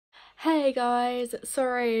Hey guys,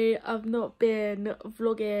 sorry I've not been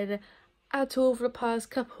vlogging at all for the past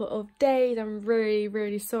couple of days. I'm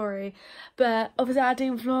really sorry, but obviously I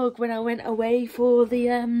didn't vlog when I went away for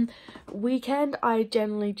the weekend. I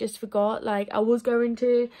generally just forgot, like I was going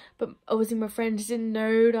to, but obviously my friends didn't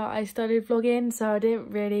know that I started vlogging, so I didn't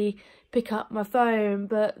really pick up my phone.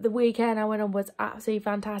 But the weekend I went on was absolutely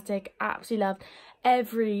fantastic. Absolutely loved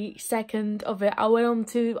every second of it. I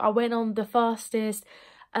went on the fastest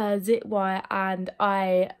zip wire and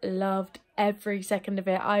I loved every second of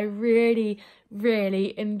it. I really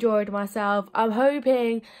enjoyed myself. I'm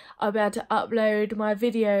hoping I'll be able to upload my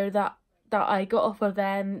video that I got off of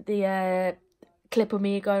them, the clip of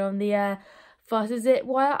me going on the fastest zip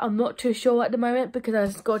wire. I'm not too sure at the moment because I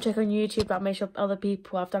just got to check on YouTube that make sure other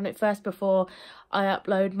people have done it first before I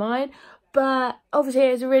upload mine. But obviously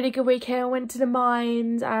it was a really good weekend. I went to the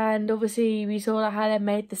mines and obviously we saw how they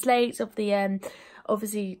made the slates of the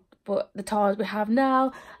obviously what the tiles we have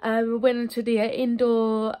now. We went into the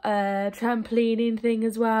indoor trampolining thing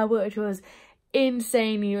as well, which was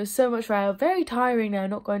insane. It was so much fun. Very tiring though,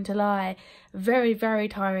 not going to lie. Very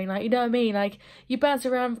tiring, like, you know what I mean, like you bounce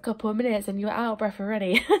around for a couple of minutes and you're out of breath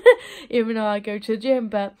already. Even though I go to the gym,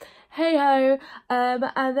 but hey ho.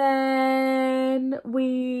 And then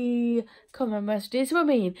we can't remember what to do. This is what I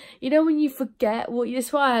mean, you know, when you forget what you,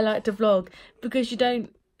 that's why I like to vlog,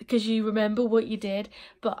 because you remember what you did.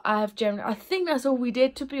 But I think that's all we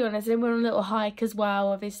did, to be honest. And we went on a little hike as well,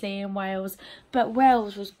 obviously, in Wales. But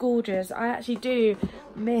Wales was gorgeous. I actually do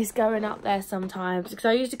miss going up there sometimes, because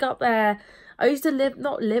I used to go up there. I used to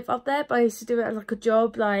not live up there, but I used to do it as like a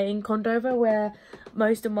job, like in Condover, where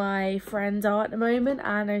most of my friends are at the moment.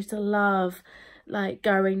 And I used to love like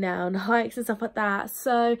going down hikes and stuff like that.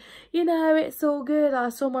 So, you know, it's all good. I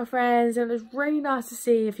saw my friends and it was really nice to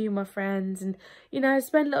see a few of my friends and, you know,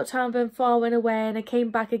 spend a little time with them before I went away, and I came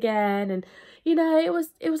back again, and, you know, it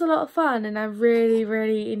was a lot of fun, and I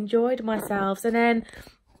really enjoyed myself. And then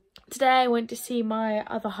today I went to see my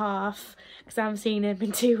other half because I haven't seen him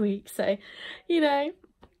in 2 weeks, so, you know,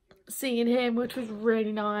 seeing him, which was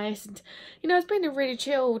really nice. And, you know, it's been a really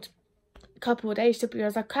chilled couple of days, to be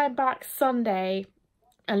honest. I came back Sunday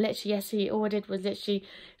and literally yesterday all I did was literally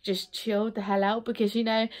just chilled the hell out, because you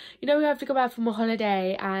know we have to go back from a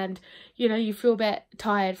holiday and you know you feel a bit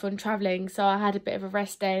tired from traveling. So I had a bit of a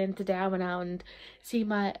rest day, and today I went out and see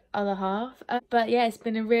my other half. But yeah, it's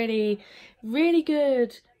been a really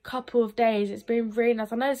good couple of days. It's been really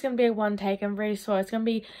nice. I know it's going to be a one take. I'm really sorry. It's going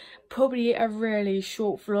to be probably a really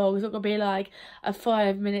short vlog. It's not going to be like a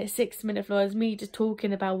 5-minute 6-minute vlog. It's me just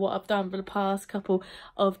talking about what I've done for the past couple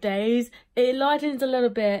of days. It lightens a little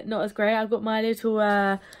bit, not as great. I've got my little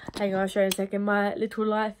hang on, I'll show you in a second, my little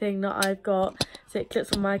light thing that I've got, so it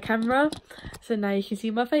clips on my camera, so now you can see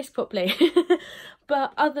my face properly.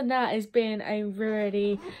 But other than that, it's been a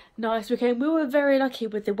really nice weekend. We were very lucky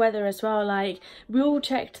with the weather as well. Like, we all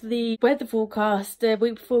checked the weather forecast the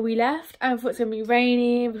week before we left, and we thought it was going to be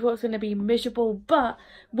rainy, we thought it was going to be miserable. But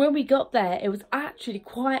when we got there, it was actually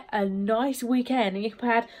quite a nice weekend, and you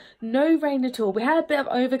had no rain at all. We had a bit of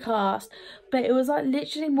overcast, but it was like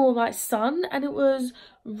literally more like sun, and it was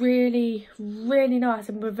really nice,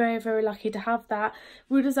 and we're very lucky to have that.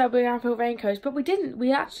 We just like we have our raincoats, but we didn't.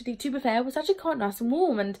 We actually, to be fair, it was actually quite nice and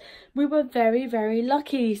warm, and we were very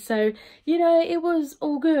lucky. So, you know, it was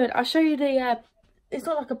all good. I'll show you the it's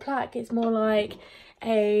not like a plaque, it's more like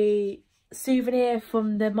a souvenir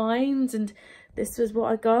from the mines, and this was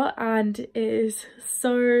what I got, and it is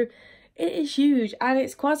huge. And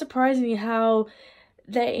it's quite surprising how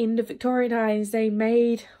in the Victorian times they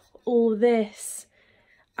made all this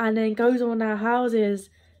and then goes on our houses.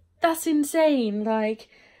 That's insane. Like,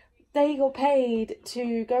 they got paid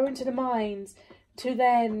to go into the mines to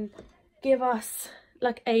then give us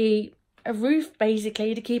like a roof,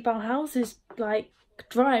 basically, to keep our houses like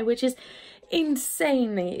dry, which is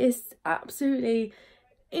it's absolutely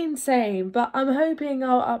insane. But I'm hoping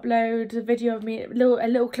I'll upload a video of me, a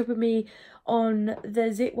little clip of me on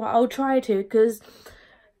the zip wire. I'll try to, because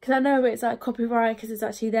I know it's like copyright, because it's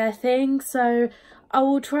actually their thing. So I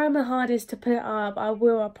will try my hardest to put it up. I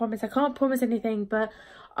promise. I can't promise anything, but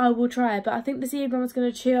I will try. But I think this evening I was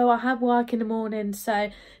going to chill. I have work in the morning, so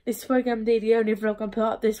this is probably going to be the only vlog I put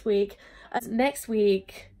up this week. Next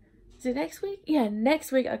week, is it next week? Yeah,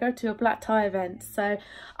 next week I go to a black tie event, so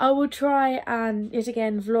I will try and yet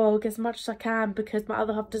again vlog as much as I can, because my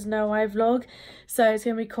other half doesn't know I vlog, so it's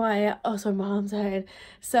gonna be quiet. Oh, sorry, my arm's hurting.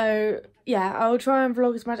 So yeah, I'll try and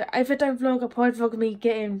vlog as much. If I don't vlog, I'll probably vlog me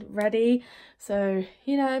getting ready. So,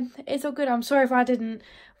 you know, it's all good. I'm sorry if I didn't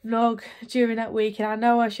vlog during that week, and I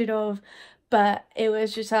know I should have, but it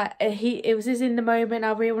was just like it was just in the moment.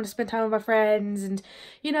 I really want to spend time with my friends, and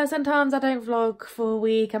you know, sometimes I don't vlog for a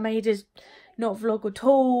week. I may just not vlog at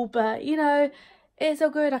all, but you know, it's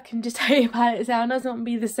all good. I can just tell you about it. It does not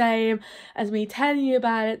be the same as me telling you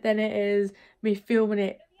about it than it is me filming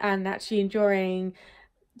it and actually enjoying,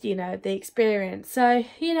 you know, the experience. So,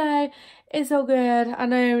 you know, it's all good. I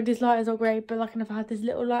know this light is all great, but like I've had this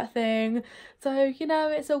little light thing, so you know,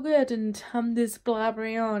 it's all good, and I'm just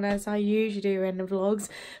blabbering on as I usually do in the vlogs,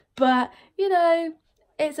 but you know,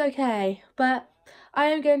 it's okay. But I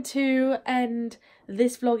am going to end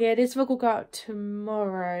this vlog here. This vlog will go out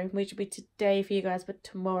tomorrow, which will be today for you guys, but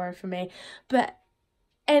tomorrow for me. But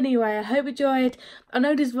anyway, I hope you enjoyed. I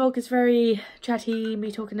know this vlog is very chatty, me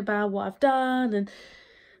talking about what I've done, and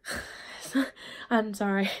I'm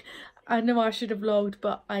sorry. I know I should have vlogged,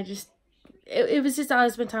 but I just it was just I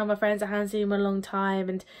spent time with my friends. I hadn't seen them in a long time,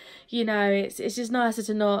 and you know, it's just nicer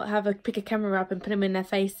to not pick a camera up and put them in their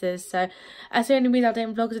faces. So that's the only reason I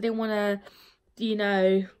didn't vlog, because I didn't want to, you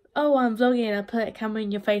know, oh, I'm vlogging and I put a camera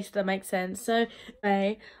in your face, if that makes sense. So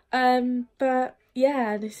anyway, but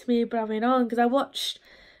yeah, this is me blabbering on because I watched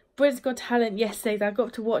Britain's Got Talent yesterday. I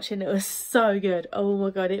got to watch it and it was so good. Oh my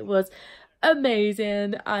god, it was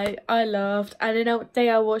amazing. I laughed. And then the day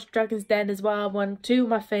I watched Dragon's Den as well, two of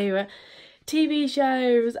my favourite TV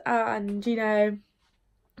shows, and you know,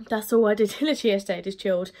 that's all I did literally yesterday, just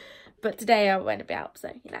chilled. But today I went a bit out,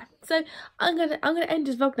 so you know. So I'm gonna end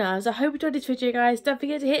this vlog now. So I hope you enjoyed this video, guys. Don't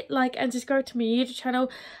forget to hit like and subscribe to my YouTube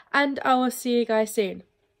channel, and I will see you guys soon.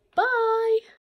 Bye.